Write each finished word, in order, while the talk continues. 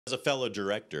As a fellow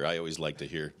director, I always like to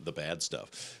hear the bad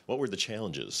stuff. What were the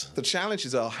challenges? The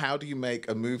challenges are, how do you make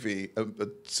a movie, a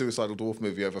Suicidal Dwarf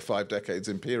movie over 5 decades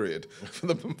in period for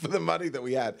the money that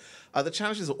we had? The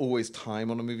challenges are always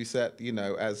time on a movie set. You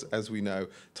know, as we know,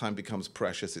 time becomes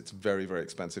precious. It's very, very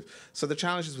expensive. So the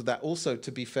challenges with that, also,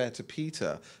 to be fair to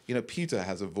Peter, you know, Peter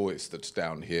has a voice that's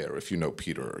down here. If you know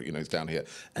Peter, you know, he's down here.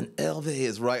 And Herve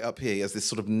is right up here. He has this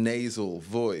sort of nasal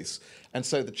voice. And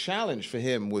so the challenge for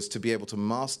him was to be able to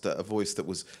master a voice that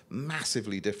was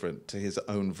massively different to his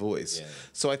own voice. Yeah.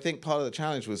 So I think part of the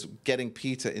challenge was getting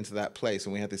Peter into that place.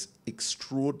 And we had this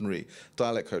extraordinary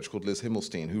dialect coach called Liz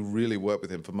Himmelstein, who really worked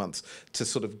with him for months to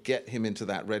sort of get him into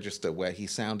that register where he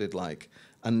sounded like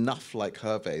enough like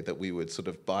Herve that we would sort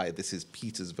of buy, this is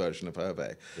Peter's version of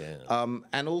Herve. Yeah.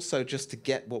 And also just to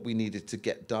get what we needed to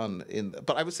get done.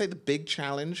 But I would say the big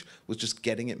challenge was just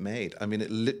getting it made. I mean, it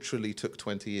literally took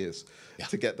 20 years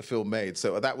to get the film made.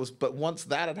 So that was, but once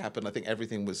that had happened, I think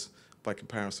everything was, by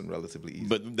comparison, relatively easy.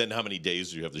 But then how many days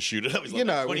do you have to shoot it? You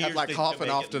know, we had like half an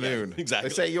afternoon. Yeah, exactly.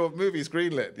 They say your movie's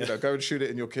greenlit. You know, go and shoot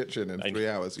it in your kitchen in 3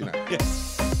 hours, you know. Yeah.